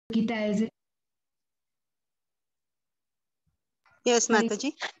Gita, is it? Yes,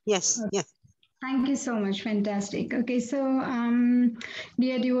 Mataji. Yes, Okay. yes. Thank you so much. Fantastic. Okay, so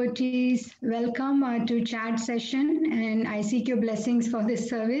dear devotees, welcome to chat session, and I seek your blessings for this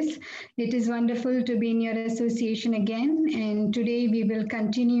service. It is wonderful to be in your association again, and today we will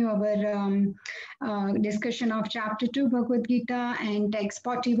continue our discussion of chapter 2 Bhagavad Gita and text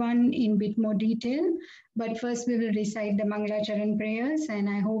 41 in bit more detail. But first, we will recite the Mangalacharan prayers, and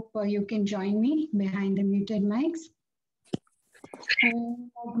I hope you can join me behind the muted mics.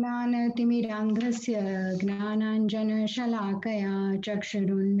 ज्ञानतिमिरान्ध्रस्य ज्ञानाञ्जनशलाकया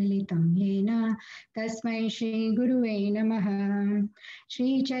चक्षुरुन्मिलितं येन तस्मै श्रीगुरुवे नमः।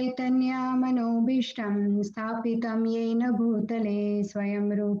 श्रीचैतन्यमनोभीष्टं स्थापितं येन भूतले स्वयं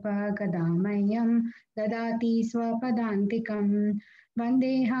रूप कदा मह्यं ददाति स्वपदान्तिकम्।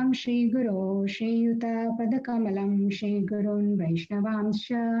 वन्देऽहं श्रीगुरो श्रीयुतपदकमलं श्रीगुरून् वैष्णवांश्च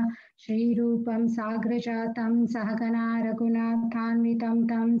श्रीरूपं साग्रजातं सहगना रघुनाथान्वितं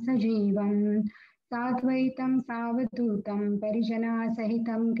तं सजीवं साद्वैतं सावधूतं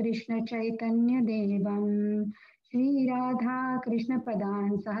परिजनासहितं कृष्णचैतन्यदेवं श्रीराधा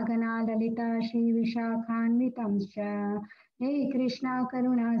कृष्णपदान् सहगना ललिता श्रीविशाखान्वितंश्च हे कृष्णा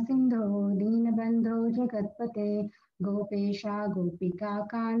करुणा सिन्धो दीनबन्धो जगत्पते गोपेशा गोपिका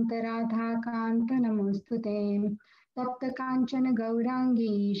कान्त राधा कान्त नमोऽस्तुते तप्त कांचन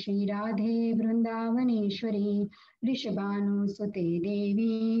गौरांगी श्रीराधे वृंदावनेश्वरी वृषभानुसुते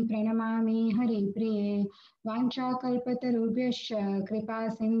देवी प्रणमामि हरिप्रिये वाञ्छाकल्पतरुभ्यश्च कृपा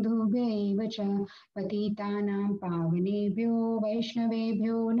सिन्धुभ्यैव च पतितानां पावनेभ्यो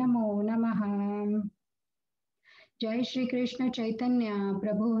वैष्णवेभ्यो नमो नमः। जय श्री कृष्ण चैतन्य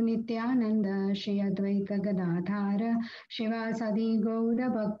प्रभु नित्यानंद श्री अद्वैत गदाधार शिवासादि गौर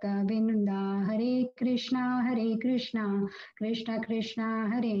भक्त वृंदा हरे कृष्णा कृष्ण कृष्ण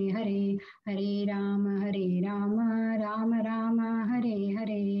हरे हरे हरे राम राम राम हरे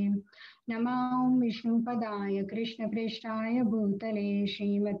हरे। नमो विष्णुपदाय कृष्णप्रेष्ठाय भूतले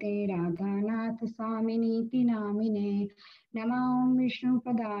श्रीमते राधानाथ स्वामिनीति नामिने। नमो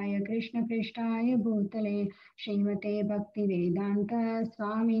विष्णुपदाय कृष्णप्रेष्ठाय भूतले श्रीमते भक्तिवेदान्त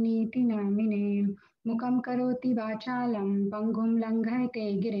स्वामिनीति नामिने। मुखं करोति वाचालं पङ्गुं लङ्घयते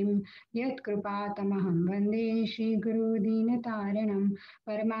गिरिं यत्कृपातमहं वन्दे श्रीगुरुदीनतारिणं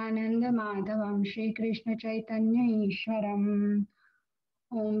परमानन्दमाधवं Sri Krishna Chaitanya ईश्वरम्।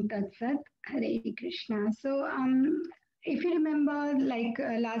 Om Tat Sat. Hare Krishna. So, if you remember, like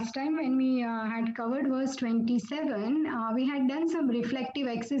last time when we had covered verse 27, we had done some reflective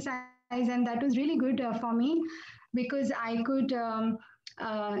exercise, and that was really good for me because I could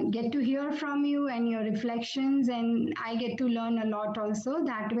get to hear from you and your reflections, and I get to learn a lot also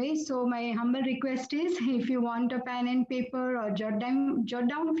that way. So, my humble request is if you want a pen and paper or jot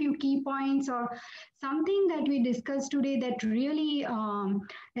down a few key points or something that we discussed today that really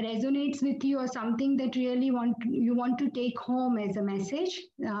resonates with you or something that really you want to take home as a message,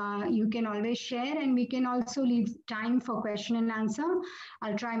 you can always share, and we can also leave time for question and answer.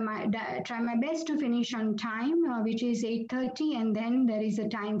 I'll try my best to finish on time, which is 8:30, and then there is a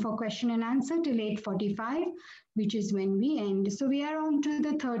time for question and answer till 8:45, which is when we end. So we are on to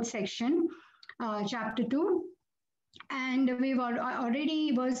the third section, chapter 2. And we've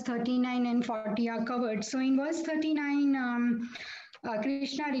already verse 39 and 40 are covered. So in verse 39,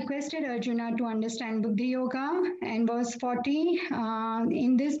 Krishna requested Arjuna to understand Buddhi Yoga, and verse 40,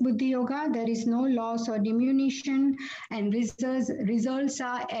 in this Buddhi Yoga, there is no loss or diminution, and results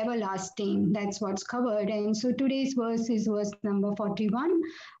are everlasting. That's what's covered. And so today's verse is verse number 41.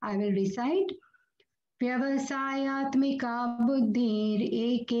 I will recite. व्यवसायात्मिका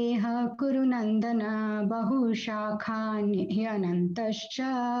बुद्धिरेकेह कुरु नन्दन बहुशाखान्यनन्तश्च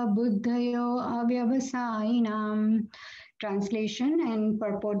बुद्धयो अव्यवसायिनाम्. Translation and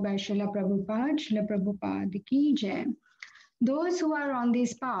purport by Srila Prabhupada. Srila Prabhupada ki jai. Those who are on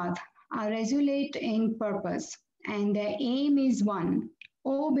this path are resolute in purpose, and their aim is one.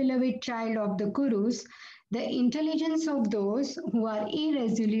 O beloved child of the Kurus, the intelligence of those who are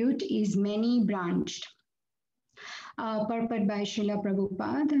irresolute is many branched. Purport by Srila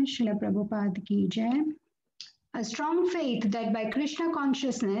Prabhupada. Srila Prabhupada ki jai. A strong faith that by Krishna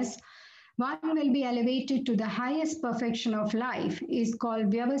consciousness one will be elevated to the highest perfection of life is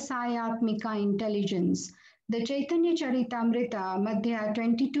called Vyavasayatmika intelligence. The Chaitanya Charitamrita Madhya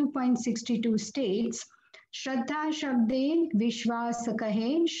 22.62 states, Shraddha Shabde Vishwas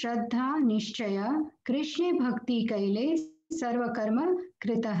Kahe Shraddha Nishchaya Krishna Bhakti Kaile Sarva Karma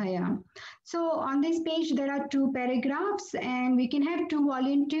Kritahaya. So on this page there are two paragraphs, and we can have two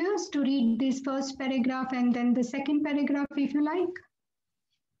volunteers to read this first paragraph and then the second paragraph if you like.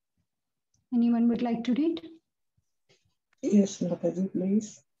 Anyone would like to read? Yes, Mataji,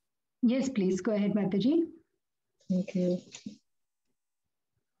 please. Yes, please. Go ahead, Mataji. Thank you.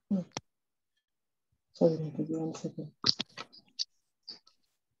 Sorry, Mataji, 1 second.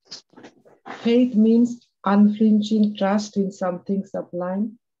 Faith means unflinching trust in something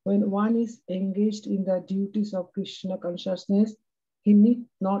sublime. When one is engaged in the duties of Krishna consciousness, he need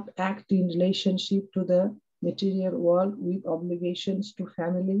not act in relationship to the material world with obligations to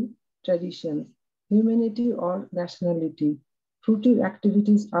family, traditions, humanity, or nationality. Fruitive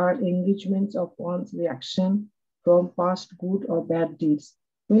activities are engagements of one's reaction from past good or bad deeds.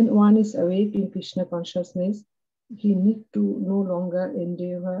 When one is awake in Krishna consciousness, he need to no longer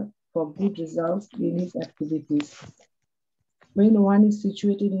endeavor for good results in his activities. When one is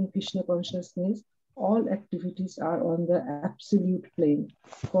situated in Krishna consciousness, all activities are on the absolute plane,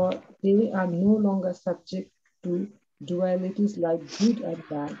 for they are no longer subject to dualities like good and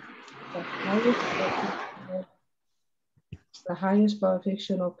bad. The highest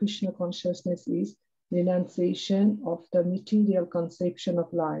perfection of Krishna consciousness is renunciation of the material conception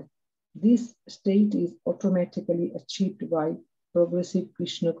of life. This state is automatically achieved by progressive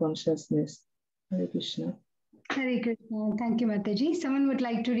Krishna consciousness. Hare Krishna. Hare Krishna. Thank you, Mataji. Someone would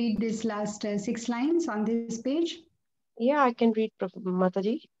like to read this last 6 lines on this page? Yeah, I can read,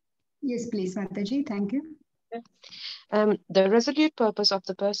 Mataji. Yes, please, Mataji. Thank you. The resolute purpose of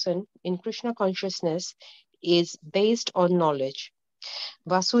the person in Krishna consciousness is based on knowledge.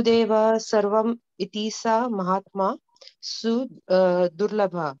 Vasudeva Sarvam Itisa Mahatma Su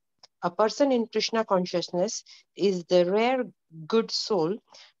Durlabha. A person in Krishna consciousness is the rare good soul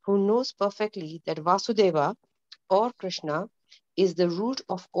who knows perfectly that Vasudeva or Krishna is the root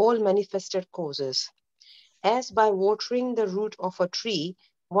of all manifested causes. As by watering the root of a tree,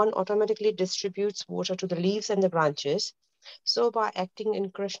 one automatically distributes water to the leaves and the branches, so by acting in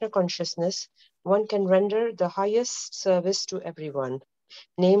Krishna consciousness, one can render the highest service to everyone,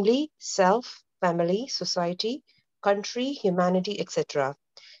 namely self, family, society, country, humanity, etc.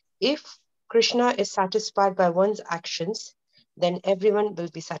 If Krishna is satisfied by one's actions, then everyone will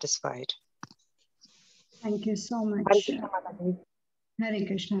be satisfied. Thank you so much. Hare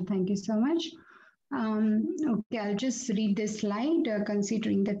Krishna. Thank you so much. Okay, I'll just read this slide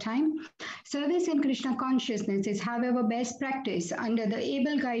considering the time. Service in Krishna consciousness is, however, best practice under the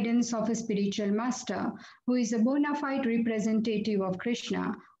able guidance of a spiritual master who is a bona fide representative of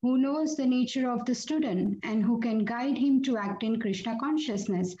Krishna, who knows the nature of the student and who can guide him to act in Krishna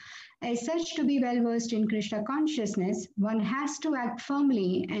consciousness. As such, to be well versed in Krishna consciousness, one has to act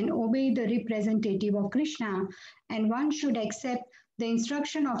firmly and obey the representative of Krishna, and one should accept the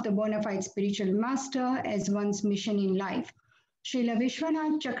instruction of the bona fide spiritual master as one's mission in life. Srila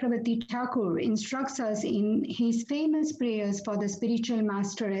Vishwanath Chakravarti Thakur instructs us in his famous prayers for the spiritual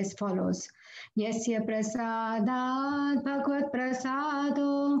master as follows. Yasya prasadat bhagavad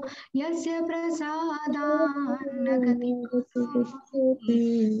prasado, yasya prasadan nagati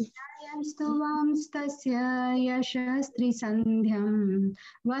Nayam stuvam stasya yashastri sandhyam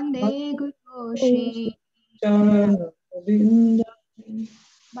vande guru shri.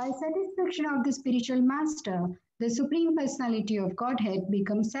 By satisfaction of the spiritual master, the Supreme Personality of Godhead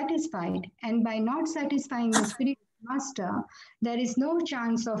becomes satisfied, and by not satisfying the spiritual master, there is no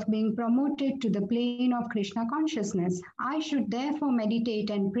chance of being promoted to the plane of Krishna consciousness. I should therefore meditate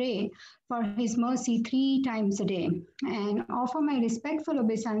and pray for his mercy 3 times a day, and offer my respectful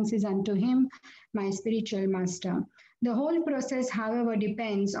obeisances unto him, my spiritual master. The whole process, however,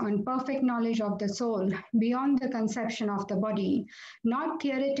 depends on perfect knowledge of the soul beyond the conception of the body, not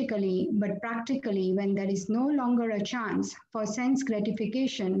theoretically, but practically, when there is no longer a chance for sense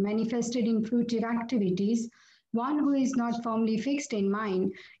gratification manifested in fruitive activities. One who is not firmly fixed in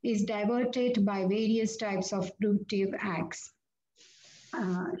mind is diverted by various types of fruitive acts.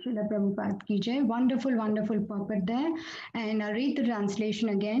 Srila Prabhupada ki jai. Wonderful, wonderful purport there. And I'll read the translation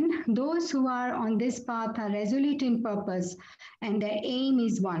again. Those who are on this path are resolute in purpose, and their aim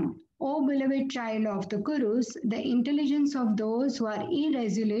is one. O beloved child of the Kurus, the intelligence of those who are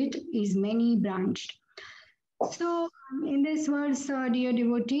irresolute is many branched. So, in this verse, dear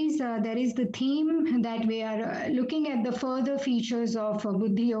devotees, there is the theme that we are looking at the further features of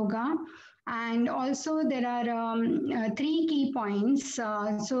Buddhi Yoga. And also there are 3 key points.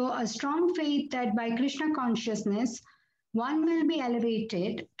 So a strong faith that by Krishna consciousness, one will be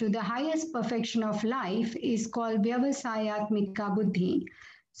elevated to the highest perfection of life is called Vyavasayatmika Buddhi.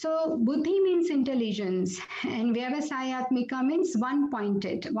 So Buddhi means intelligence and Vyavasayatmika means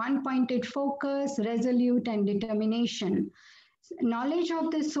one-pointed focus, resolute and determination. Knowledge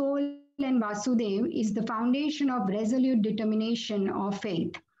of the soul and Vasudev is the foundation of resolute determination of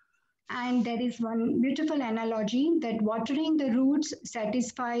faith. And there is one beautiful analogy that watering the roots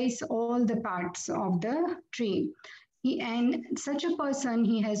satisfies all the parts of the tree. And such a person,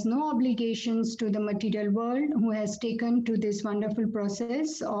 he has no obligations to the material world, who has taken to this wonderful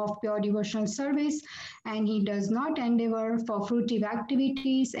process of pure devotional service, and he does not endeavor for fruitive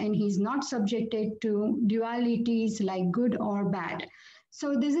activities, and he is not subjected to dualities like good or bad.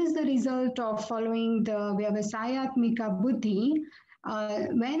 So this is the result of following the Vyavasayatmika Buddhi.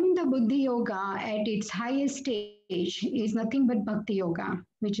 When the Buddhi Yoga at its highest stage is nothing but Bhakti Yoga,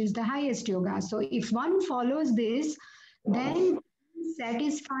 which is the highest yoga. So if one follows this, then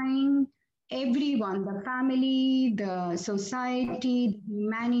satisfying everyone, the family, the society, the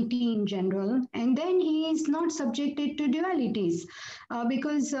humanity in general, and then he is not subjected to dualities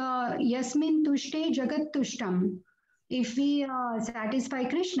because Yasmin Tushte Jagat Tushtam. If we satisfy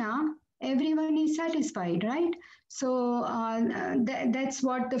Krishna, everyone is satisfied, right? So that's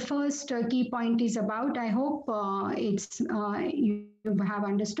what the first key point is about. I hope you have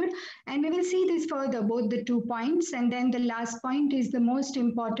understood, and we will see this further, both the 2 points, and then the last point is the most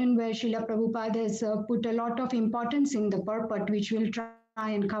important, where Srila Prabhupada has put a lot of importance in the purport, which we'll try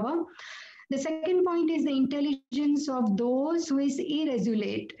and cover. The second point is the intelligence of those who is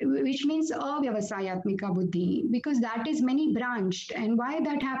irresolute, which means avyavasayatmika buddhi, because that is many branched. And why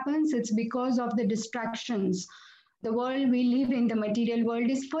that happens? It's because of the distractions. The world we live in, the material world,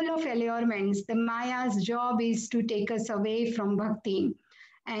 is full of allurements. The Maya's job is to take us away from bhakti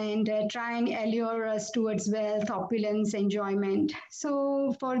and try and allure us towards wealth, opulence, enjoyment.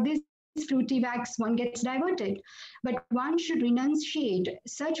 So for this fruitive acts, one gets diverted. But one should renunciate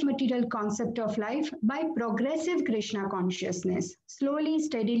such material concept of life by progressive Krishna consciousness. Slowly,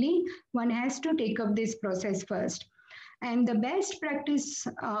 steadily, one has to take up this process first. And the best practice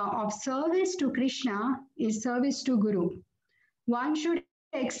of service to Krishna is service to Guru. One should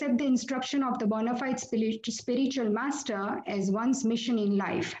accept the instruction of the bona fide spiritual master as one's mission in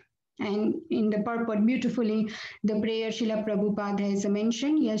life. And in the purport, beautifully, the prayer Srila Prabhupada has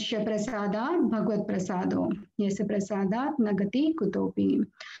mentioned, Yasya prasadat bhagavad prasado, Yasya prasadat nagati kutopi.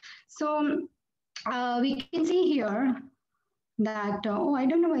 So we can see here that, I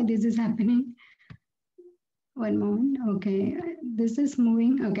don't know why this is happening. One moment. Okay, this is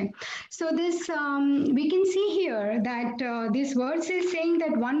moving. Okay, so this we can see here that this verse is saying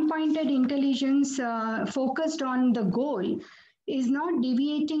that one-pointed intelligence focused on the goal is not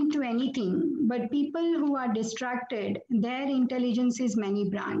deviating to anything, but people who are distracted, their intelligence is many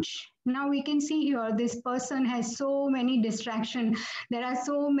branch. Now we can see here this person has so many distractions. There are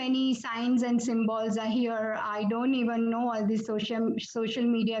so many signs and symbols are here. I don't even know all this social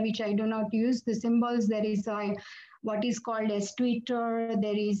media, which I do not use. The symbols, there is what is called as Twitter.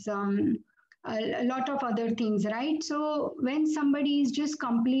 There is a lot of other things, right? So when somebody is just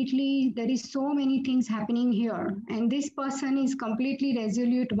completely, there is so many things happening here, and this person is completely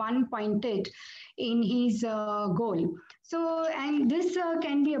resolute, one-pointed in his goal. So, and this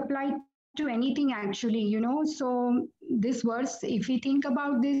can be applied to anything actually, So this verse, if we think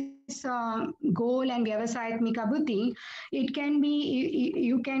about this goal and Vyavasayatmika Buddhi, it can be,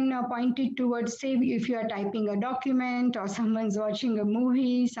 you can point it towards, say, if you are typing a document or someone's watching a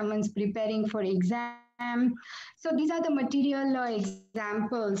movie, someone's preparing for exam. So these are the material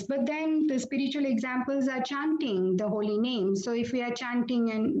examples. But then the spiritual examples are chanting the holy name. So if we are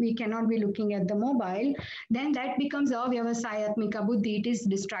chanting and we cannot be looking at the mobile, then that becomes avyavasayatmika buddhi. It is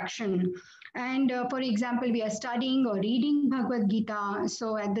distraction. And for example, we are studying or reading Bhagavad Gita.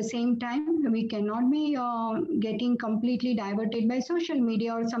 So at the same time, we cannot be getting completely diverted by social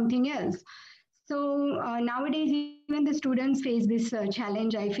media or something else. So nowadays, even the students face this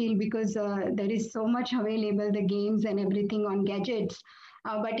challenge, I feel, because there is so much available, the games and everything on gadgets.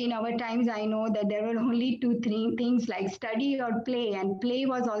 But in our times, I know that there were only 2-3 things like study or play. And play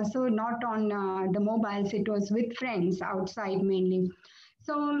was also not on the mobiles. It was with friends outside mainly.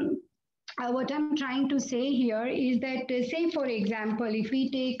 So what I'm trying to say here is that, say, for example, if we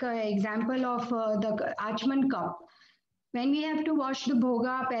take an example of the Achman cup, when we have to wash the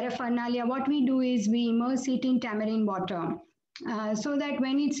bhoga paraphernalia, what we do is we immerse it in tamarind water. So that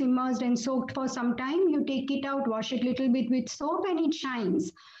when it's immersed and soaked for some time, you take it out, wash it a little bit with soap, and it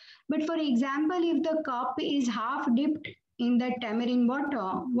shines. But for example, if the cup is half dipped in that tamarind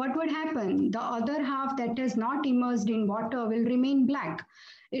water, what would happen? The other half that is not immersed in water will remain black.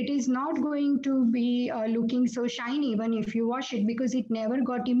 It is not going to be looking so shiny even if you wash it, because it never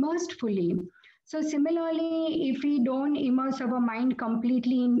got immersed fully. So similarly, if we don't immerse our mind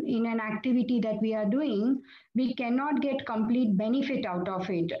completely in an activity that we are doing, we cannot get complete benefit out of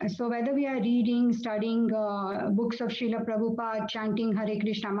it. So whether we are reading, studying books of Srila Prabhupada, chanting Hare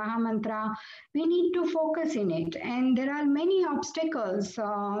Krishna Mahamantra, we need to focus in it. And there are many obstacles,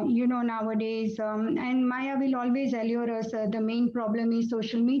 nowadays. And Maya will always allure us. The main problem is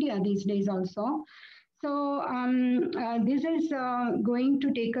social media these days also. So this is going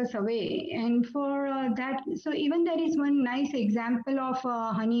to take us away. And for that, so even there is one nice example of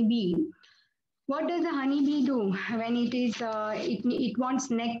honeybee. What does a honeybee do when it is, it wants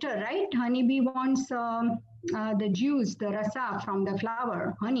nectar, right? Honeybee wants the juice, the rasa from the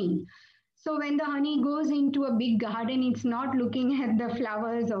flower, honey. So when the honey goes into a big garden, it's not looking at the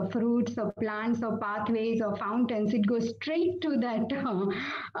flowers or fruits or plants or pathways or fountains. It goes straight to that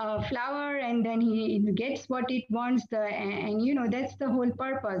flower, and then it gets what it wants. And that's the whole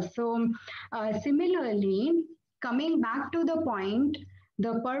purpose. So similarly, coming back to the point,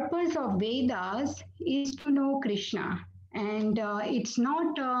 the purpose of Vedas is to know Krishna. And it's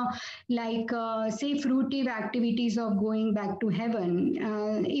not say fruitive activities of going back to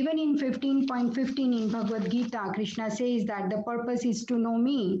heaven. Even in 15.15 in Bhagavad Gita, Krishna says that the purpose is to know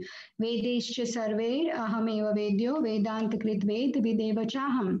me. Vedescha sarve ahameva vedyo vedant krit ved videva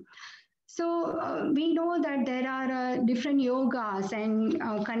chaham. So we know that there are different yogas, and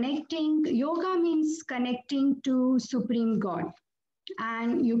connecting, yoga means connecting to Supreme God.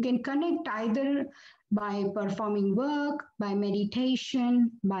 And you can connect either by performing work, by meditation,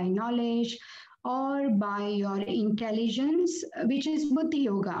 by knowledge, or by your intelligence, which is Buddhi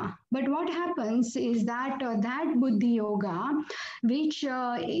Yoga. But what happens is that that Buddhi Yoga, which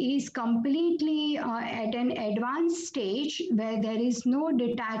is completely at an advanced stage where there is no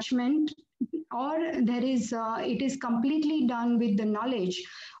detachment, or there is it is completely done with the knowledge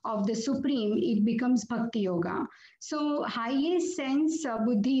of the Supreme, it becomes Bhakti Yoga. So highest sense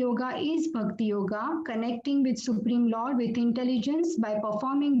Buddhi Yoga is Bhakti Yoga, connecting with Supreme Lord with intelligence by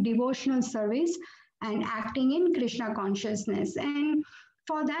performing devotional service and acting in Krishna consciousness. And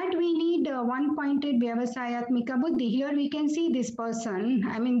for that, we need one-pointed Vyavasayatmika Buddhi. Here we can see this person.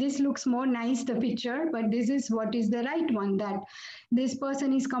 I mean, this looks more nice, the picture, but this is what is the right one, that this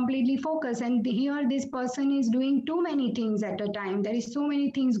person is completely focused. And here this person is doing too many things at a time. There is so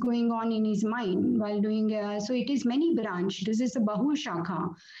many things going on in his mind while doing, so it is many branch. This is a Bahu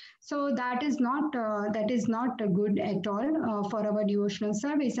Shakha. So that is not good at all for our devotional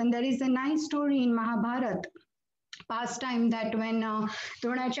service. And there is a nice story in Mahabharata past time that when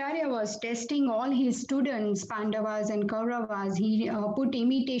Dronacharya was testing all his students, Pandavas and Kauravas, he put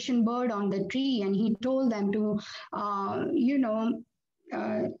imitation bird on the tree, and he told them to,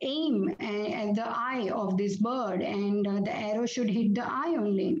 aim at the eye of this bird, and the arrow should hit the eye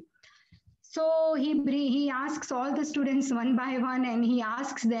only. So he asks all the students one by one, and he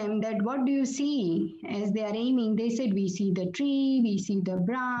asks them that, what do you see as they are aiming? They said, we see the tree, we see the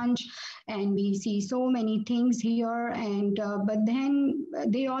branch, and we see so many things here. And but then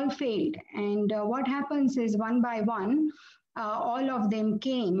they all failed. And what happens is, one by one, all of them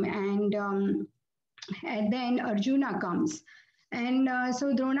came, and then Arjuna comes. And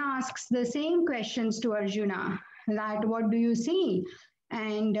so Drona asks the same questions to Arjuna, that what do you see?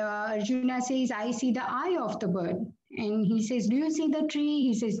 And Arjuna says, I see the eye of the bird. And he says, do you see the tree?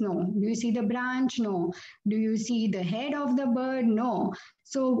 He says, no. Do you see the branch? No. Do you see the head of the bird? No.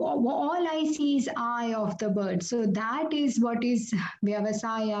 So all I see is eye of the bird. So that is what is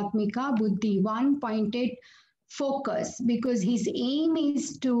Vyavasayatmika Buddhi, one-pointed focus, because his aim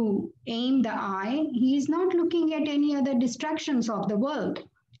is to aim the eye. He is not looking at any other distractions of the world.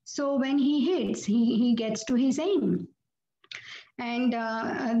 So when he hits, he gets to his aim. And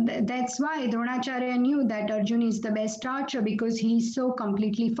that's why Dronacharya knew that Arjuna is the best archer, because he's so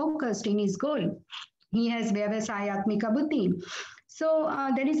completely focused in his goal. He has Vyavasayatmika Buddhi. So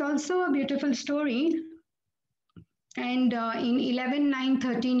there is also a beautiful story. And in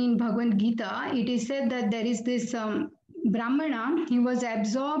 11.9.13 in Bhagavad Gita, it is said that there is this Brahmana. He was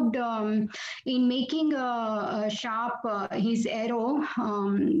absorbed in making a sharp, his arrow,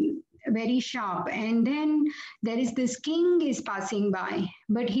 very sharp, and then there is this king is passing by,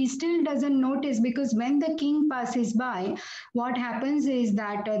 but he still doesn't notice, because when the king passes by, what happens is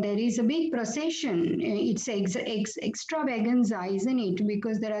that there is a big procession. It's extravaganza, isn't it?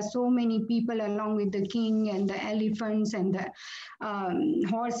 Because there are so many people along with the king, and the elephants and the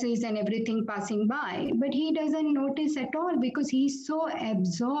horses and everything passing by, but he doesn't notice at all, because he's so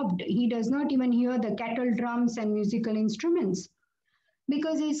absorbed. He does not even hear the kettle drums and musical instruments,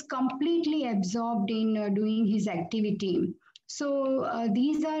 because he's completely absorbed in doing his activity. So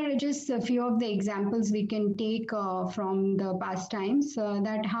these are just a few of the examples we can take from the past times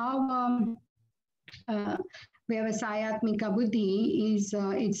that how uh, Vyavasayatmika Buddhi is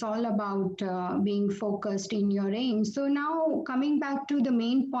it's all about being focused in your aim. So now coming back to the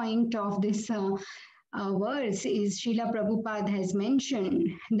main point of this verse is Srila Prabhupada has mentioned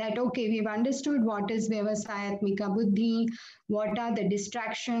that okay, we've understood what is Vyavasayatmika Buddhi, what are the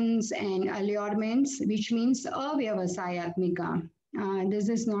distractions and allurements, which means avyavasayatmika. This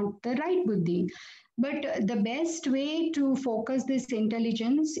is not the right buddhi. But the best way to focus this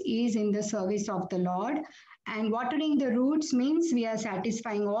intelligence is in the service of the Lord. And watering the roots means we are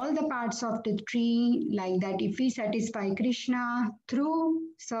satisfying all the parts of the tree, like that if we satisfy Krishna through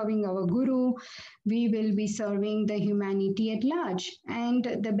serving our Guru, we will be serving the humanity at large. And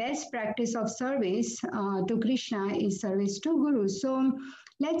the best practice of service to Krishna is service to Guru. So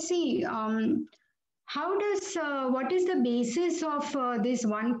let's see. How does, what is the basis of this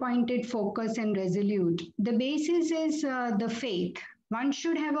one-pointed focus and resolute? The basis is the faith. One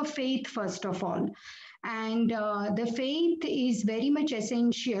should have a faith first of all. And the faith is very much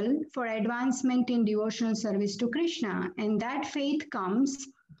essential for advancement in devotional service to Krishna. And that faith comes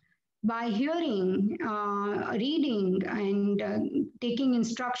by hearing, reading, and taking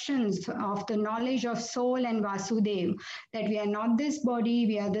instructions of the knowledge of soul and Vasudev, that we are not this body,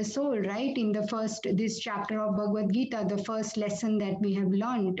 we are the soul, right? In the first, this chapter of Bhagavad Gita, the first lesson that we have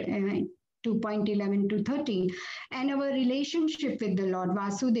learned, 2.11 to 30, and our relationship with the Lord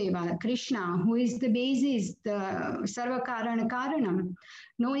Vasudeva, Krishna, who is the basis, the Sarva Karana Karanam.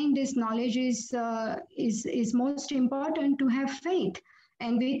 Knowing this knowledge is most important to have faith.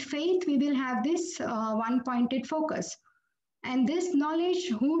 And with faith, we will have this one-pointed focus. And this knowledge,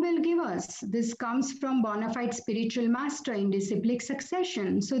 who will give us? This comes from bona fide spiritual master in disciplic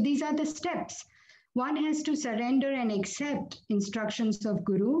succession. So these are the steps. One has to surrender and accept instructions of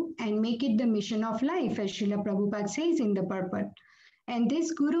Guru and make it the mission of life, as Srila Prabhupada says in the purport. And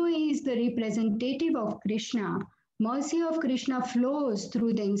this Guru is the representative of Krishna. Mercy of Krishna flows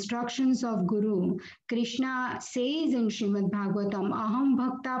through the instructions of Guru. Krishna says in Srimad Bhagavatam, Aham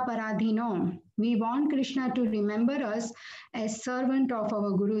Bhakta Paradhino. We want Krishna to remember us as servant of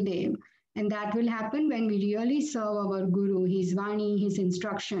our Gurudev. And that will happen when we really serve our Guru, his Vani, his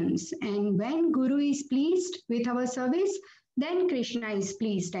instructions. And when Guru is pleased with our service, then Krishna is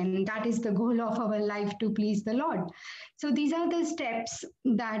pleased. And that is the goal of our life, to please the Lord. So these are the steps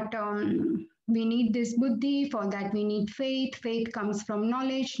that we need this buddhi. For that we need faith. Faith comes from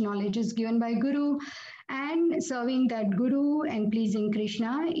knowledge. Knowledge is given by Guru. And serving that Guru and pleasing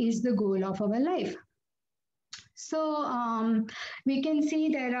Krishna is the goal of our life. So we can see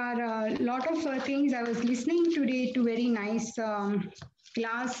there are a lot of things. I was listening today to very nice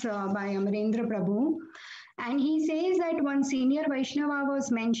class by Amarendra Prabhu. And he says that one senior Vaishnava was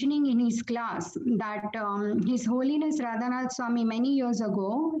mentioning in his class that His Holiness Radhanath Swami many years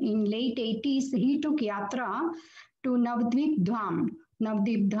ago, in late 80s, he took yatra to Navdvip Dham.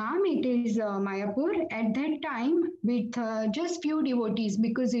 Navdvip Dham, it is Mayapur. At that time, with just few devotees,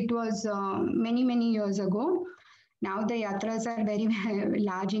 because it was many years ago. Now the yatras are very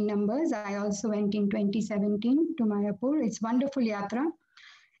large in numbers. I also went in 2017 to Mayapur. It's wonderful yatra.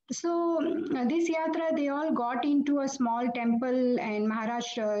 So this yatra, they all got into a small temple, and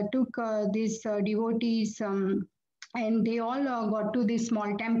Maharaj took these devotees and they all got to this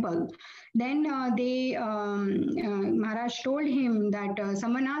small temple. Then Maharaj told him that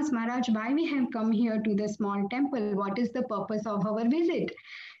someone asked Maharaj, why we have come here to the small temple? What is the purpose of our visit?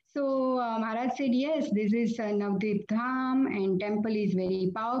 So Maharaj said, yes, this is Navdvip Dham, and temple is very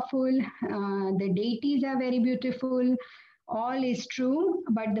powerful. The deities are very beautiful. All is true,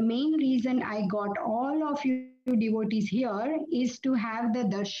 but the main reason I got all of you devotees here is to have the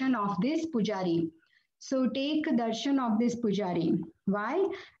darshan of this pujari. So take darshan of this pujari. Why?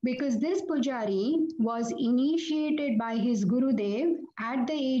 Because this pujari was initiated by his Gurudev at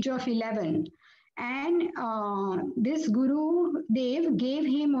the age of 11. And this Guru Dev gave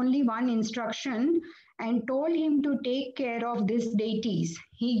him only one instruction and told him to take care of these deities.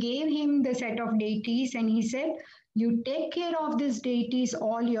 He gave him the set of deities and he said, you take care of these deities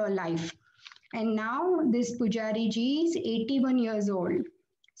all your life. And now this Pujari ji is 81 years old.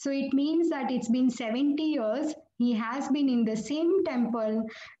 So it means that it's been 70 years. He has been in the same temple,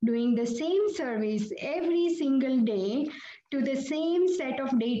 doing the same service every single day to the same set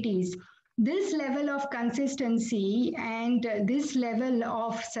of deities. this level of consistency and this level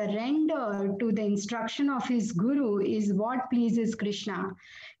of surrender to the instruction of his guru is what pleases Krishna.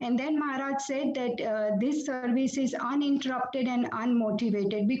 And then Maharaj said that this service is uninterrupted and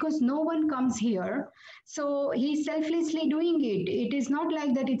unmotivated because no one comes here. So he's selflessly doing it. It is not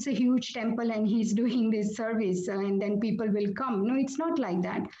like that it's a huge temple and he's doing this service and then people will come. No, it's not like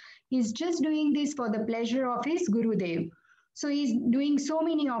that. He's just doing this for the pleasure of his Gurudev. So he's doing so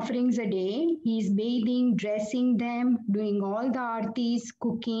many offerings a day. He's bathing, dressing them, doing all the aartis,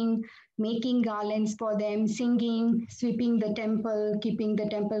 cooking, making garlands for them, singing, sweeping the temple, keeping the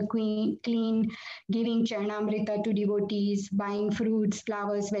temple clean, giving charnamrita to devotees, buying fruits,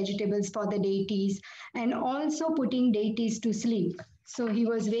 flowers, vegetables for the deities, and also putting deities to sleep. So he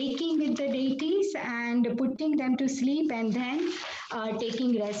was waking with the deities and putting them to sleep and then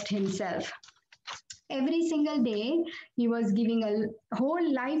taking rest himself. Every single day, he was giving a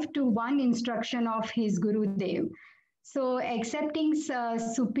whole life to one instruction of his Gurudev. So, accepting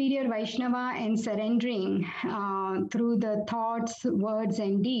superior Vaishnava and surrendering through the thoughts, words,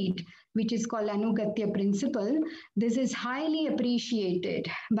 and deed, which is called Anugatya principle, this is highly appreciated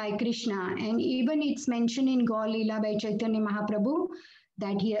by Krishna. And even it's mentioned in Gaur Leela by Chaitanya Mahaprabhu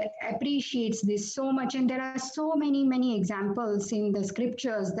that he appreciates this so much. And there are so many examples in the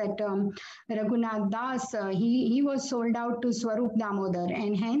scriptures that Raghunath Das, he was sold out to Swarup Damodar,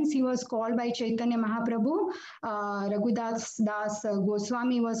 and hence he was called by Chaitanya Mahaprabhu. Raghunath Das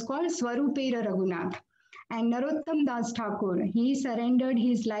Goswami was called Swarupera Raghunath. And Narottam Das Thakur, he surrendered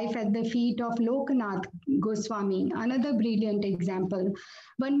his life at the feet of Lokanath Goswami, another brilliant example.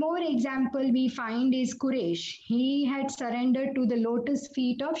 One more example we find is Kuresh. He had surrendered to the lotus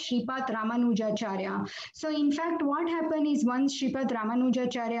feet of Shripad Ramanujacharya. So in fact, what happened is once Shripad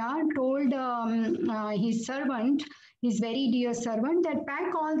Ramanujacharya told his servant, his very dear servant, that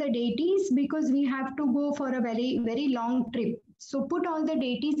pack all the deities because we have to go for a very long trip. So put all the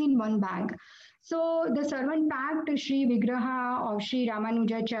deities in one bag. So the servant packed Sri Vigraha of Sri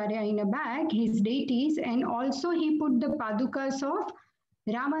Ramanujacharya in a bag, his deities, and also he put the padukas of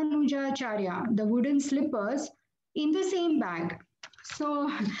Ramanujacharya, the wooden slippers, in the same bag.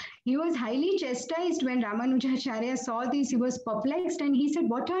 So he was highly chastised when Ramanujacharya saw this. He was perplexed and he said,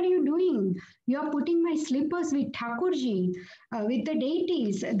 "What are you doing? You are putting my slippers with Thakurji, with the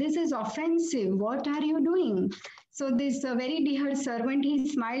deities. This is offensive. What are you doing?" So this very dear servant, he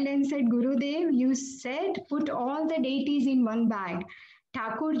smiled and said, "Gurudev, you said put all the deities in one bag.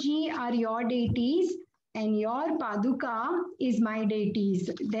 Thakurji are your deities and your Paduka is my deities.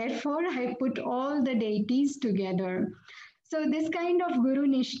 Therefore, I put all the deities together." So this kind of Guru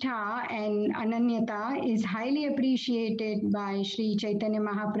Nishtha and Ananyata is highly appreciated by Sri Chaitanya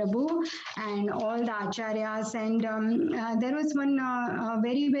Mahaprabhu and all the Acharyas. And there was one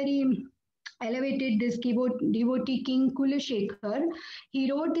very elevated this devotee king Kulashekar. He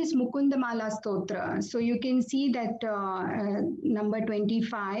wrote this Mukundamala Stotra. So you can see that number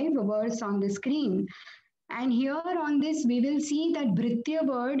 25 verse on the screen. And here on this, we will see that Bhritya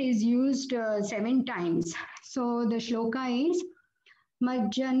word is used 7 times. So the shloka is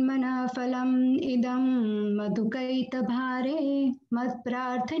Majjanmana phalam idam madhukaita bhare mad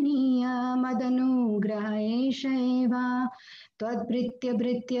prarthaniya madanugraha eva tvad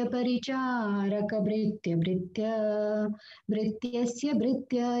britya paricharaka britya brityasya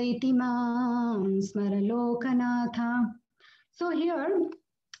britya iti mam smaralokanatha. So here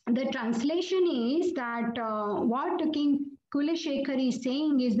the translation is that what King Kulashekar is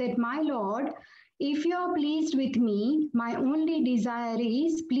saying is that, my Lord, if you are pleased with me, my only desire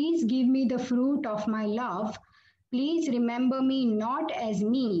is, please give me the fruit of my love. Please remember me not as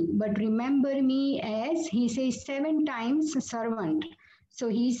me, but remember me as, he says 7 times, servant. So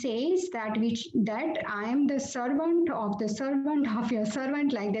he says that I am the servant of your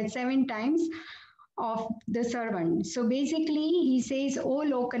servant, like that 7 times of the servant. So basically he says, "O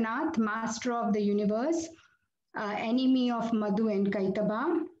Lokanath, master of the universe, enemy of Madhu and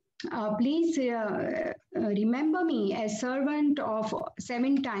Kaitaba, please remember me as servant of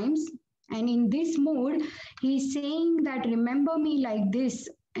 7 times." And in this mood, he's saying that remember me like this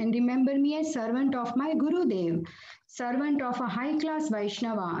and remember me as servant of my Gurudev, servant of a high-class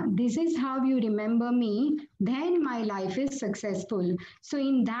Vaishnava. This is how you remember me, then my life is successful. So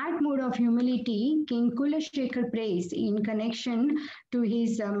in that mood of humility, King Kulashekar prays in connection to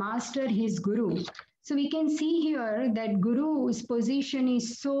his master, his Guru. So we can see here that Guru's position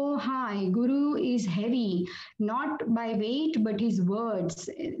is so high. Guru is heavy, not by weight, but his words.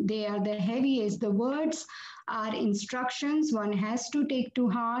 They are the heaviest. The words our instructions one has to take to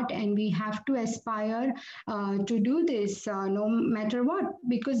heart, and we have to aspire to do this no matter what,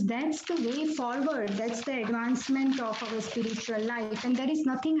 because that's the way forward. That's the advancement of our spiritual life, and there is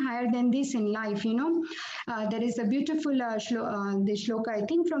nothing higher than this in life, you know. There is a beautiful the shloka, I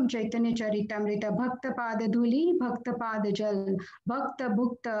think, from Chaitanya Charitamrita: Bhakta Pada Dhuli, Bhakta Pada Jal, Bhakta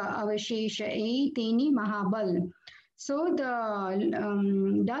Bhukta Avashesha E Teni Mahabal. So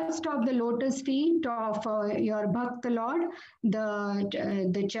the dust of the lotus feet of your Bhakta Lord,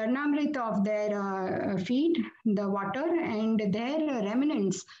 the Charnamrita of their feet, the water, and their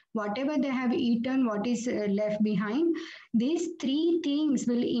remnants, whatever they have eaten, what is left behind, these three things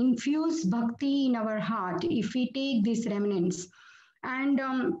will infuse bhakti in our heart if we take these remnants. And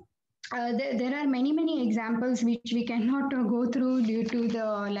there are many examples which we cannot go through due to the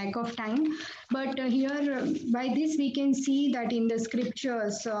lack of time, but here by this we can see that in the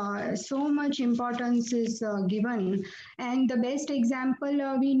scriptures so much importance is given, and the best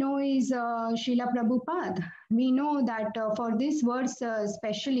example we know is Srila Prabhupada. We know that for this verse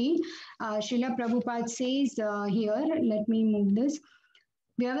especially, Srila Prabhupada says here, let me move this.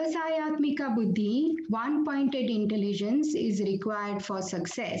 Vyavasayatmika buddhi, one-pointed intelligence, is required for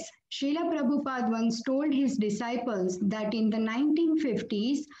success. Srila Prabhupada once told his disciples that in the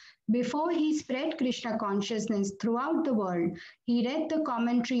 1950s, before he spread Krishna consciousness throughout the world, he read the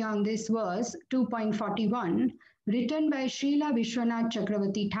commentary on this verse 2.41, written by Srila Vishwanath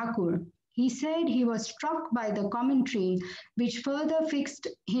Chakravarti Thakur. He said he was struck by the commentary, which further fixed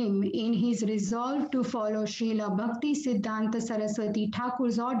him in his resolve to follow Srila Bhakti Siddhanta Saraswati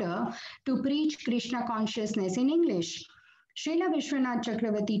Thakur's order to preach Krishna consciousness in English. Srila Vishwanath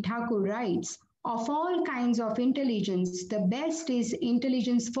Chakravarti Thakur writes, of all kinds of intelligence, the best is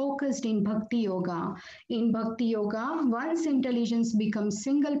intelligence focused in Bhakti Yoga. In Bhakti Yoga, one's intelligence becomes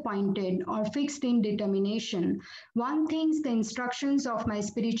single-pointed or fixed in determination. One thinks the instructions of my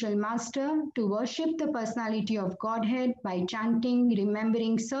spiritual master to worship the personality of Godhead by chanting,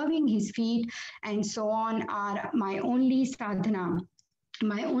 remembering, serving his feet, and so on are my only sadhana,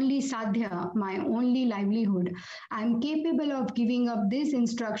 my only sadhya, my only livelihood. I am capable of giving up these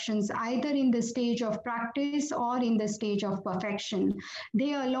instructions either in the stage of practice or in the stage of perfection.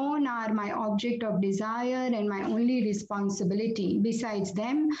 They alone are my object of desire and my only responsibility. Besides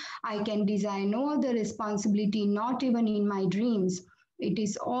them, I can desire no other responsibility, not even in my dreams. It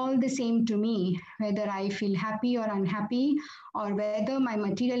is all the same to me, whether I feel happy or unhappy, or whether my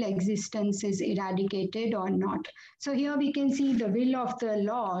material existence is eradicated or not. So here we can see the will of the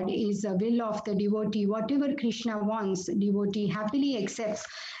Lord is the will of the devotee. Whatever Krishna wants, devotee happily accepts.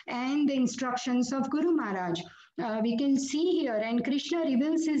 And the instructions of Guru Maharaj. We can see here, and Krishna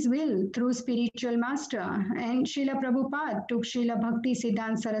reveals his will through spiritual master. And Srila Prabhupada took Srila Bhakti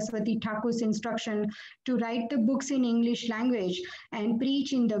Siddhanta Saraswati Thakur's instruction to write the books in English language and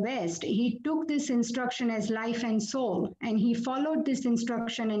preach in the West. He took this instruction as life and soul, and he followed this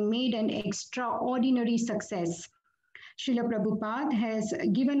instruction and made an extraordinary success. Srila Prabhupada has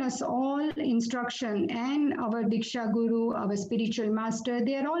given us all instruction, and our Diksha Guru, our spiritual master,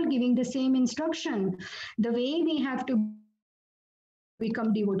 they are all giving the same instruction. The way we have to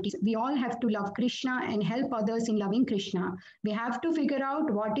become devotees. We all have to love Krishna and help others in loving Krishna. We have to figure out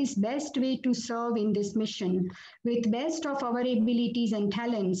what is best way to serve in this mission with best of our abilities and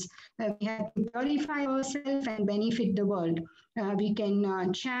talents. We have to purify ourselves and benefit the world. We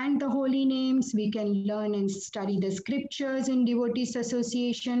can chant the holy names. We can learn and study the scriptures in Devotees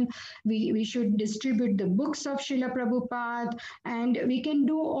Association. We should distribute the books of Srila Prabhupada, and we can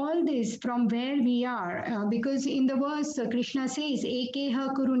do all this from where we are. Because in the verse, Krishna says,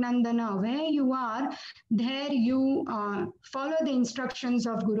 Ekeha Kuru Nandana, where you are, there you follow the instructions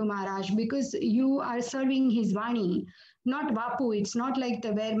of Guru Maharaj, because you are serving his Vani. Not Vapu, it's not like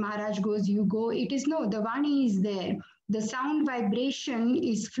the where Maharaj goes, you go. It is no, the Vani is there. The sound vibration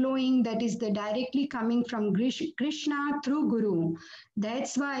is flowing, that is the directly coming from Krishna through Guru.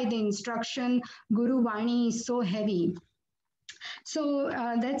 That's why the instruction Guru Vani is so heavy. So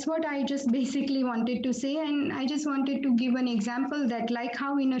that's what I just basically wanted to say. And I just wanted to give an example that like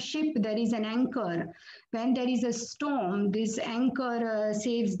how in a ship there is an anchor. When there is a storm, this anchor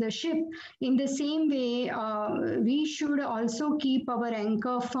saves the ship. In the same way, we should also keep our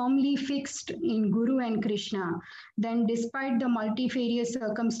anchor firmly fixed in Guru and Krishna. Then despite the multifarious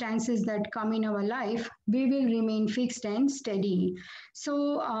circumstances that come in our life, we will remain fixed and steady.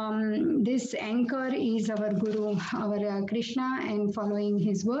 So this anchor is our Guru, our Krishna, and following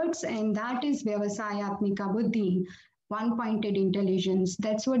his words, and that is Vyavasayatmika Buddhi, one-pointed intelligence.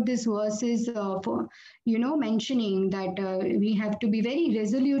 That's what this verse is for, mentioning that we have to be very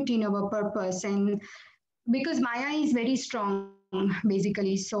resolute in our purpose, and because Maya is very strong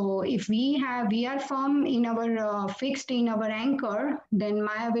basically. So if we are firm in our fixed in our anchor, then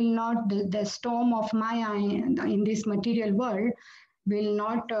Maya will not, the storm of Maya in this material world will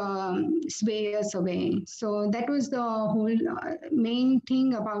not sway us away. So that was the whole main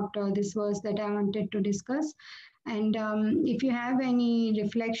thing about this verse that I wanted to discuss. And if you have any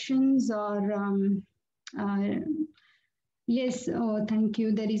reflections or yes, oh, thank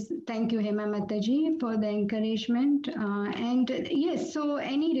you. Thank you, Hema Mataji, for the encouragement. And yes, so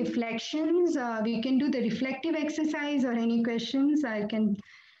any reflections, we can do the reflective exercise or any questions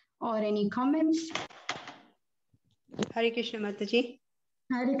or any comments. Hare Krishna Mataji.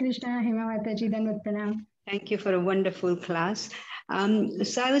 Hare Krishna, Hema Mataji, Danvat Pranam. Thank you for a wonderful class.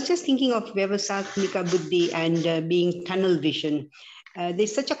 So I was just thinking of Vyavasatmika Buddhi and being tunnel vision.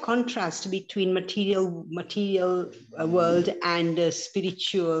 There's such a contrast between material world and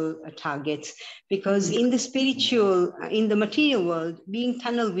spiritual targets, because in the material world, being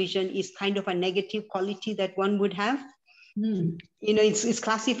tunnel vision is kind of a negative quality that one would have. You know, it's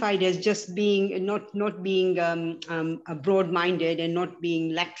classified as just being not being broad-minded and not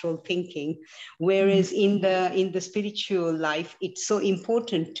being lateral thinking, whereas in the spiritual life, it's so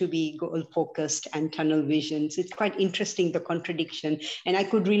important to be goal-focused and tunnel visions. It's quite interesting, the contradiction, and I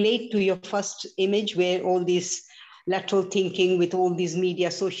could relate to your first image where all this lateral thinking with all these media,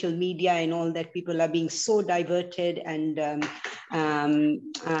 social media and all that, people are being so diverted and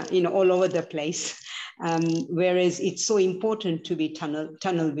all over the place. Whereas it's so important to be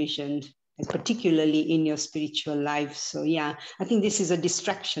tunnel visioned, particularly in your spiritual life. So yeah, I think this is a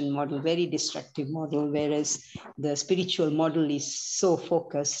distraction model, very distractive model, whereas the spiritual model is so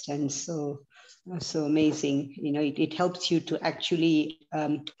focused and so amazing. You know, it helps you to actually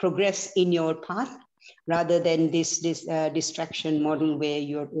progress in your path, rather than this distraction model where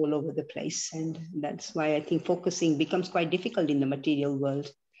you're all over the place. And that's why I think focusing becomes quite difficult in the material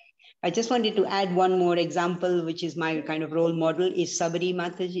world. I just wanted to add one more example, which is my kind of role model, is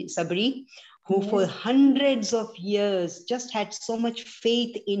Sabri, who for hundreds of years just had so much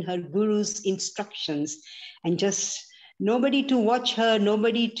faith in her guru's instructions, and just nobody to watch her,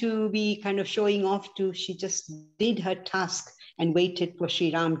 nobody to be kind of showing off to. She just did her task and waited for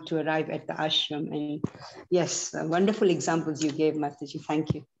Sri Ram to arrive at the ashram. And yes, wonderful examples you gave, Mataji.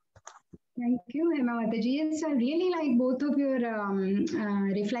 Thank you. Thank you, Hema Mataji. Yes, I really like both of your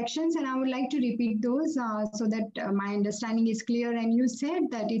reflections, and I would like to repeat those so that my understanding is clear. And you said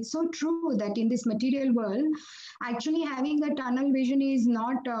that it's so true that in this material world, actually having a tunnel vision is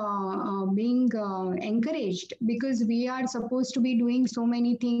not being encouraged, because we are supposed to be doing so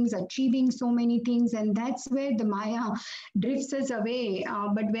many things, achieving so many things, and that's where the Maya drifts us away.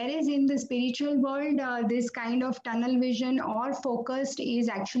 But whereas in the spiritual world, this kind of tunnel vision or focused is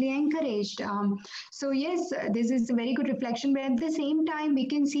actually encouraged. So yes, this is a very good reflection, but at the same time, we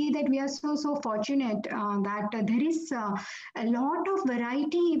can see that we are so fortunate that there is a lot of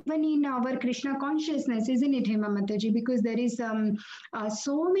variety even in our Krishna consciousness, isn't it, Hema Mataji? Because there is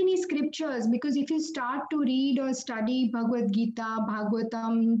so many scriptures. Because if you start to read or study Bhagavad Gita,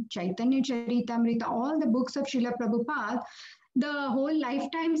 Bhagavatam, Chaitanya Charitamrita, all the books of Srila Prabhupada, the whole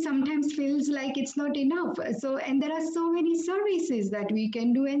lifetime sometimes feels like it's not enough. So, and there are so many services that we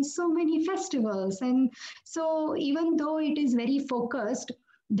can do and so many festivals. And so even though it is very focused,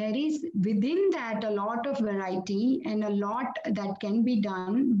 there is within that a lot of variety and a lot that can be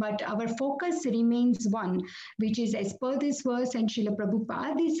done, but our focus remains one, which is, as per this verse and Srila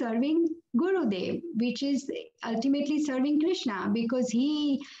Prabhupada, is serving Gurudev, which is ultimately serving Krishna, because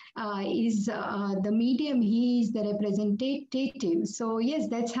he is the medium, he is the representative. So yes,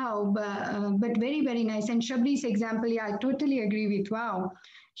 that's how, but very, very nice. And Shabri's example, yeah, I totally agree with. Wow.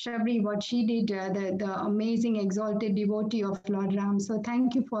 Shabri, what she did, the amazing exalted devotee of Lord Ram. So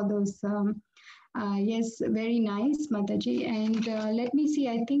thank you for those. Yes, very nice, Mataji. And let me see,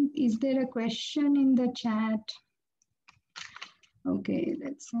 I think, is there a question in the chat? Okay,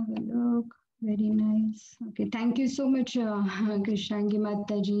 let's have a look. Very nice. Okay, thank you so much, Krishnangi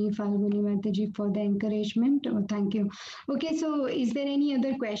Mataji, Falguni Mataji, for the encouragement. Oh, thank you. Okay, so is there any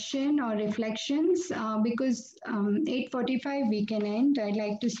other question or reflections? Because 8:45 we can end. I'd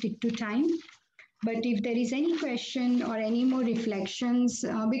like to stick to time. But if there is any question or any more reflections,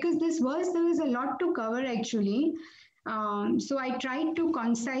 because this verse, there is a lot to cover actually. So I tried to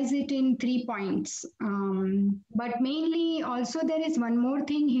concise it in 3 points. But mainly also there is one more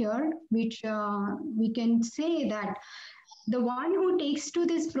thing here, which we can say that the one who takes to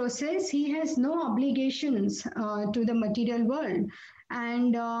this process, he has no obligations to the material world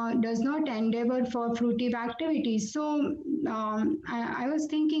and does not endeavor for fruitive activities. So I was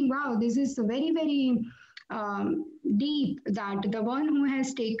thinking, wow, this is very, very deep, that the one who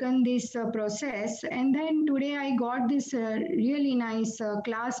has taken this process. And then today I got this really nice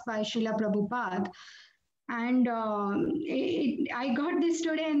class by Srila Prabhupada. And I got this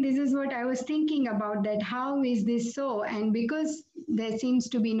today, and this is what I was thinking about, that how is this so? And because there seems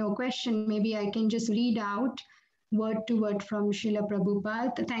to be no question, maybe I can just read out word to word from Srila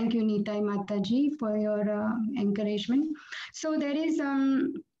Prabhupada. Thank you, Nitai Mataji, for your encouragement. So there is,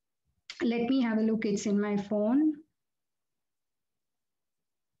 let me have a look, it's in my phone.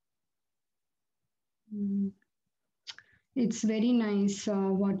 It's very nice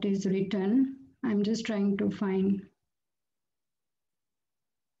what is written. I'm just trying to find.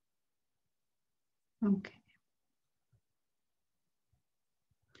 Okay.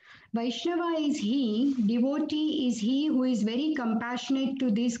 Vaishnava is he, devotee is he who is very compassionate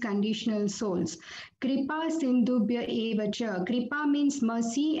to these conditional souls. Kripa Sindhubhya evacha. Kripa means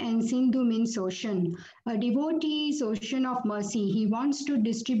mercy and Sindhu means ocean. A devotee is ocean of mercy. He wants to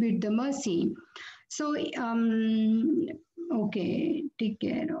distribute the mercy. So, okay, take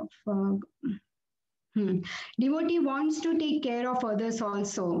care of... Devotee wants to take care of others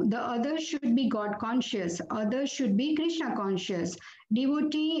also. The others should be God conscious. Others should be Krishna conscious.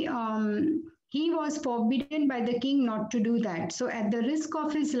 Devotee, he was forbidden by the king not to do that. So at the risk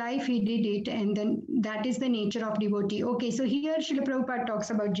of his life, he did it. And then that is the nature of devotee. Okay, so here Srila Prabhupada talks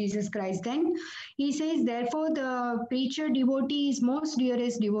about Jesus Christ. Then he says, therefore, the preacher devotee is most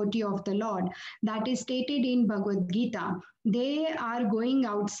dearest devotee of the Lord. That is stated in Bhagavad Gita. They are going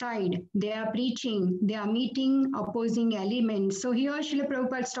outside, they are preaching, they are meeting opposing elements. So here Srila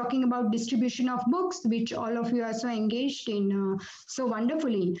Prabhupada is talking about distribution of books, which all of you are so engaged in so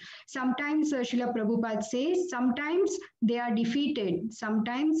wonderfully. Sometimes Srila Prabhupada says, sometimes they are defeated,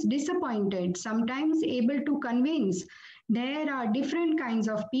 sometimes disappointed, sometimes able to convince. There are different kinds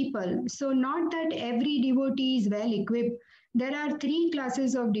of people. So not that every devotee is well equipped. There are three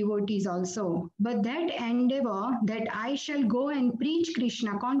classes of devotees also, but that endeavor that I shall go and preach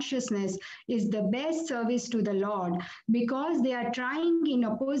Krishna consciousness is the best service to the Lord, because they are trying in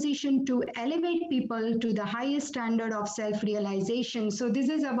opposition to elevate people to the highest standard of self-realization. So this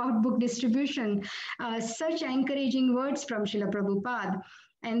is about book distribution. Such encouraging words from Srila Prabhupada.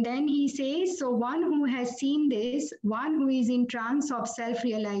 And then he says, so one who has seen this, one who is in trance of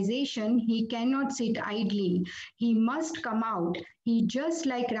self-realization, he cannot sit idly. He must come out. He, just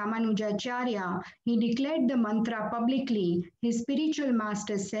like Ramanujacharya, he declared the mantra publicly. His spiritual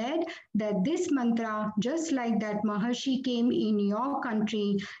master said that this mantra, just like that Maharshi came in your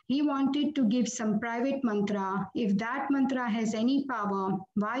country, he wanted to give some private mantra. If that mantra has any power,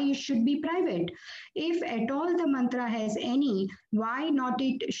 why it should be private? If at all the mantra has any, why not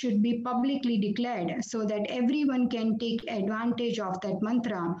it should be publicly declared so that everyone can take advantage of that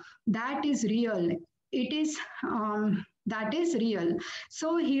mantra? That is real. It is that is real.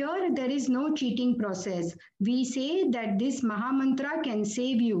 So here there is no cheating process. We say that this Mahamantra can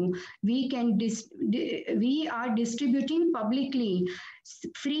save you. We are distributing publicly,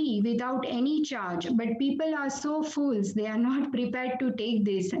 free, without any charge. But people are so fools, they are not prepared to take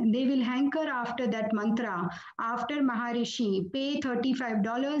this. They will hanker after that mantra, after Maharishi, pay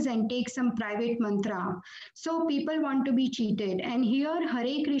 $35 and take some private mantra. So people want to be cheated. And here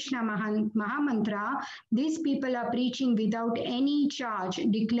Hare Krishna Mahamantra, these people are preaching without any charge,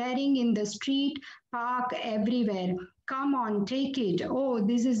 declaring in the street, park, everywhere. Come on, take it. Oh,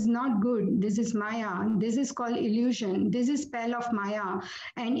 this is not good. This is Maya. This is called illusion. This is spell of Maya.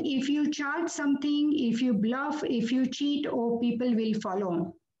 And if you charge something, if you bluff, if you cheat, oh, people will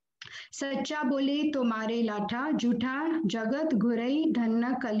follow. सच्चा बोले तो मारे लाठा, झूठा जगत घुरई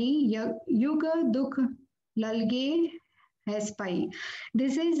धन्ना कली युग दुख ललगे has pai.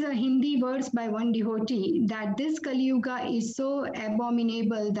 This is a Hindi verse by one devotee, that this Kali Yuga is so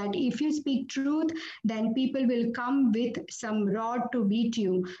abominable that if you speak truth, then people will come with some rod to beat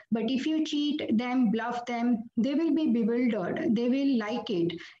you. But if you cheat them, bluff them, they will be bewildered. They will like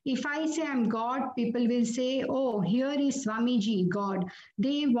it. If I say I'm God, people will say, oh, here is Swamiji, God.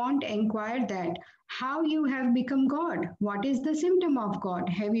 They won't inquire that. How you have become God? What is the symptom of God?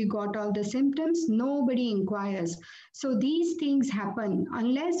 Have you got all the symptoms? Nobody inquires. So these things happen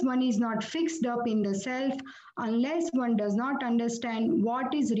unless one is not fixed up in the self, unless one does not understand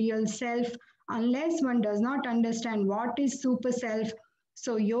what is real self, unless one does not understand what is super self.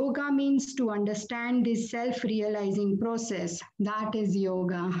 So yoga means to understand this self-realizing process. That is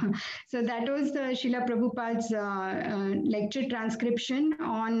yoga. So that was the Srila Prabhupada's lecture transcription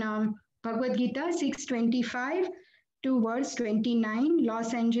on Bhagavad Gita 625 to verse 29,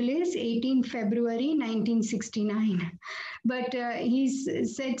 Los Angeles, 18 February 1969. but he's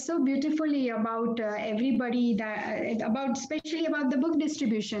said so beautifully about everybody, that about especially about the book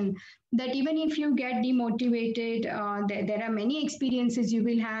distribution, that even if you get demotivated, there are many experiences you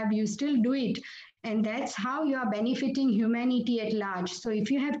will have, you still do it, and that's how you are benefiting humanity at large. So if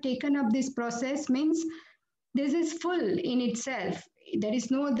you have taken up this process, means this is full in itself. There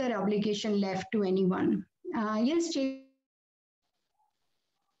is no other obligation left to anyone. Yes,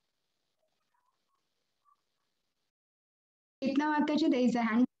 Chetna Mataji, there is a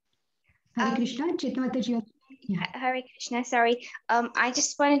hand. Hare Krishna, Chetna Mataji. Yeah. Hare Krishna, sorry. I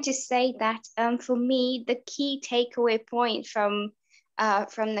just wanted to say that for me, the key takeaway point from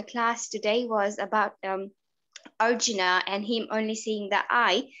the class today was about Arjuna and him only seeing the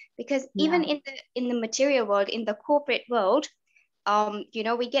eye, because even in the material world, in the corporate world, you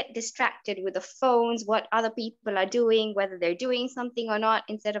know, we get distracted with the phones, what other people are doing, whether they're doing something or not,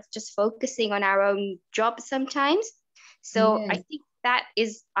 instead of just focusing on our own job sometimes. So I think that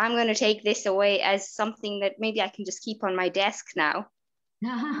is, I'm going to take this away as something that maybe I can just keep on my desk now.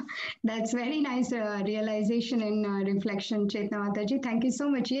 That's very nice realization and reflection, Chetna Mataji. Thank you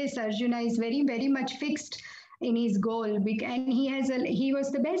so much. Yes, Arjuna is very, very much fixed in his goal, and he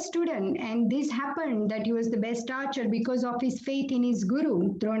was the best student, and this happened that he was the best archer because of his faith in his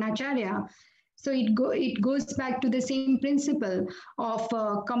guru, Dronacharya. So it goes back to the same principle of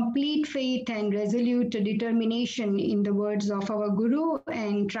complete faith and resolute determination in the words of our guru,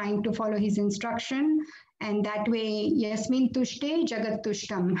 and trying to follow his instruction. And that way, Yasmin Tushte Jagat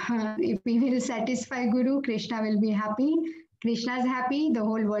Tushtam. If we will satisfy Guru, Krishna will be happy. Krishna is happy, the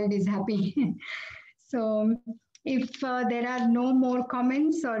whole world is happy. So if there are no more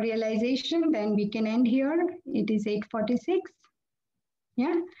comments or realization, then we can end here. It is 8:46.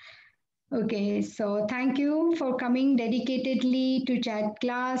 Yeah. Okay, so thank you for coming dedicatedly to chat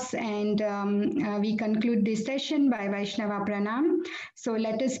class, and we conclude this session by Vaishnava Pranam. So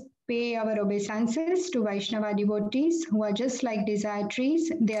let us pay our obeisances to Vaishnava devotees who are just like desire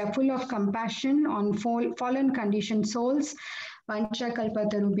trees. They are full of compassion on fallen conditioned souls. Vancha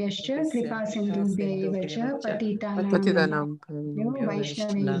kalpatarubhyascha kripa sindhubhya eva cha patitanam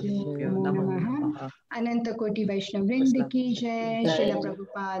Vaishnavebhyo namaha. Ananta Koti Vaishnav Vrind ki jai, Srila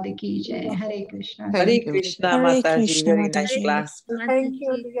Prabhupada ki jai. Hare Krishna. Hare Krishna, Mataji. Very nice class. Thank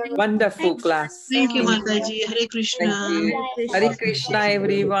you. Wonderful class. Thank you, Mataji. Hare Krishna. Thank you. Hare Krishna,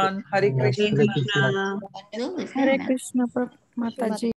 everyone. Hare Krishna. Hare Krishna. Hare Krishna, Mataji.